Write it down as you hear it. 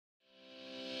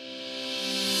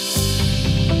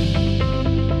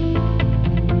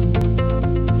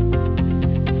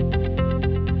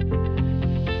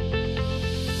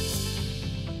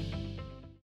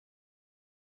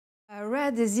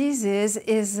rare diseases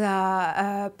is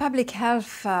a public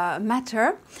health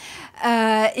matter.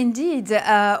 Indeed,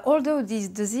 although these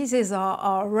diseases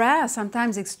are rare,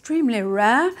 sometimes extremely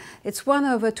rare, it's 1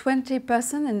 over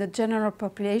 20% in the general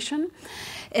population.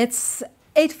 It's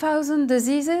 8,000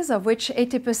 diseases, of which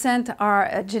 80%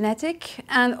 are genetic,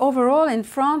 and overall in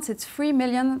France it's 3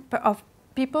 million of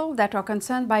people that are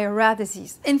concerned by a rare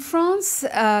disease. In France,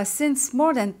 since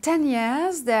more than 10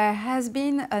 years, there has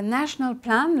been a national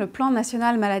plan, le Plan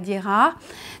National Maladies Rares,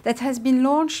 that has been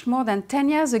launched more than 10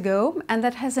 years ago and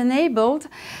that has enabled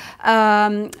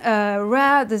a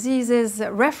rare diseases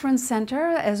reference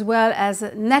center as well as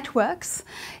networks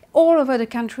all over the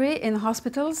country in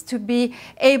hospitals to be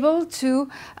able to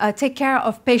take care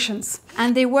of patients.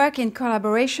 And they work in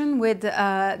collaboration with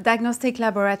diagnostic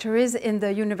laboratories in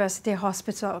the university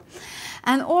hospital.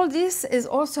 And all this is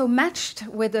also matched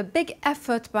with a big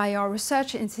effort by our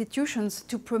research institutions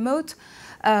to promote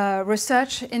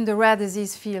research in the rare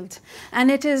disease field. And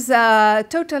it is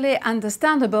totally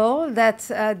understandable that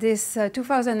this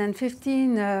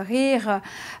 2015 RIR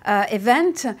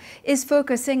event is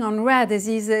focusing on rare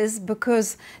diseases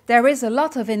because there is a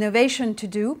lot of innovation to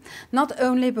do, not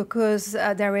only because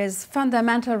there is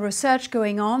fundamental research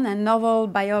going on and novel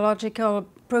biological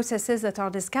processes that are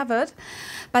discovered,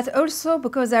 but also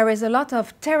because there is a lot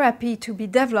of therapy to be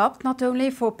developed, not only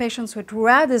for patients with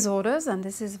rare disorders, and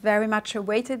this is very much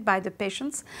awaited by the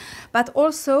patients, but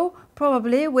also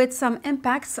probably with some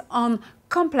impacts on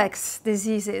complex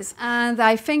diseases. And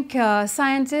I think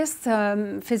scientists,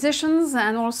 physicians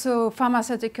and also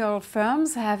pharmaceutical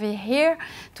firms have here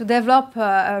to develop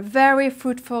a very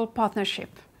fruitful partnership.